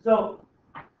 So,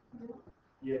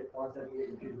 yeah, once I get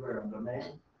confused where on domain.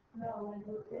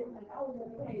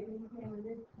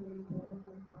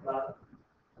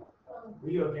 Were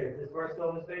you okay with this verse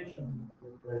on this page?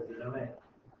 Or is it domain?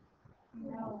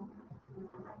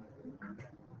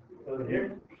 Over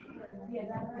here?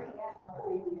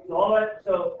 So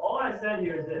all I said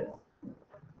here is this.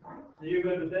 So you're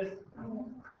good with this?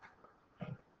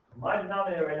 My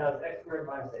denominator right now is x squared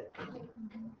minus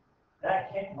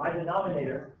 8. My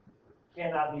denominator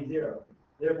cannot be 0.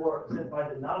 Therefore, since my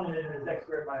denominator is x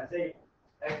squared minus 8,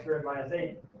 x squared minus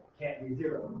 8 can't be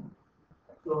 0.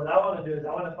 So what I want to do is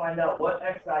I want to find out what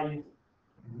x values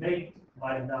make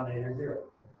my denominator 0.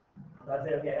 So I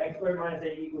say, okay, x squared minus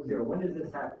 8 equals 0. When does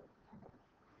this happen?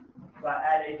 So I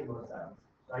add 8 to both sides.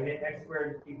 So I get x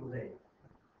squared equals 8.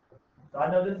 So I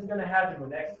know this is going to happen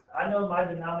when I know my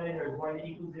denominator is going to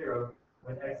equal 0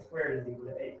 when x squared is equal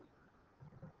to 8.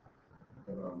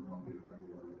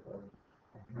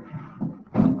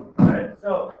 Alright,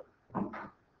 so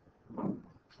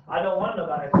I don't want to know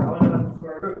about x, I want to know about the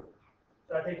square root.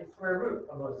 So I take the square root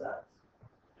of both sides.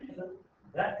 So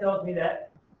that tells me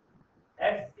that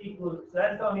so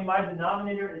that's telling me my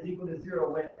denominator is equal to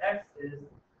 0 when x is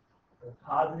the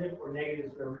positive or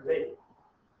negative square root of 8.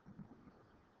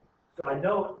 So I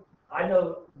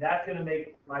know that's going to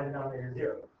make my denominator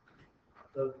 0.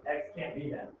 So x can't be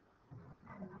that.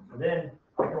 So then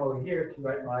I come over here to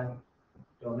write my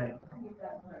domain.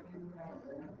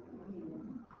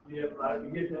 You get I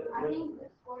think the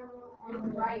square root on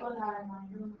the right side.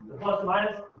 the plus and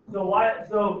minus.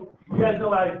 So you guys know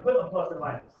why I put a plus and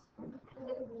minus.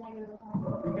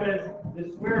 Because the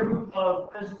square root of,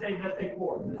 let's say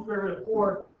 4. The square root of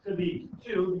 4 should be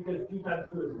 2 because 2 times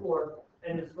 2 is 4.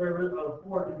 And the square root of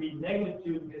 4 could be negative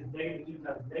 2 because negative 2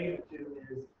 times negative 2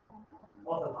 is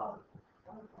also positive.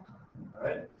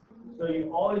 Alright? So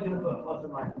you're always going to put plus or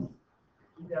minus.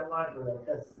 Keep that in mind for that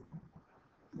test.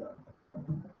 So.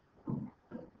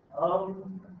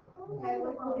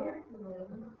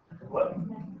 What?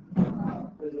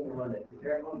 This is Monday. Is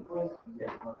there one quiz? Yes,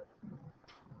 Monday.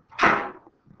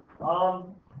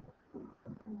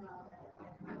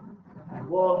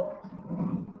 Well,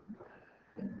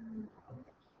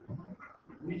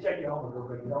 let me check your homework real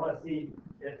quick. I want to see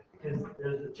if, because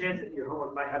there's a chance that your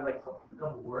homework might have like a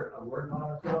couple words on it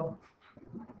or so.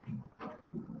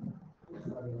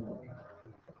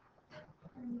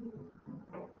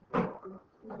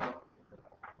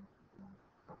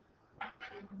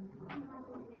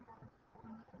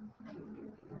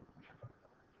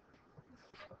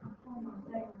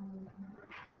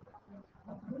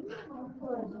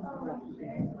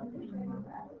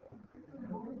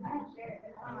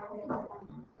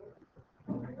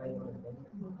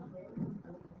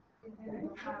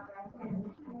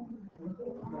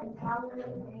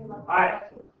 Alright.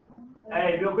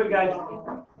 Hey, real quick, guys.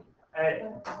 Hey.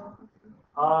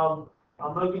 I'm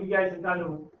going to give you guys some time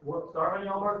to start on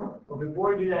your homework. But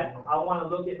before we do that, I want to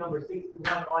look at number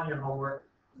 61 on your homework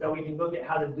so we can look at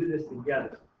how to do this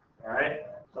together. Alright?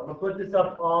 So I'm going to put this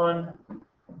up on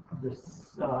this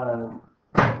smart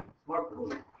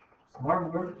board.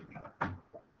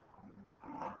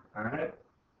 Alright.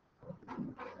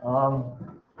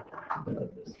 Put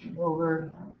this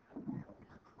over.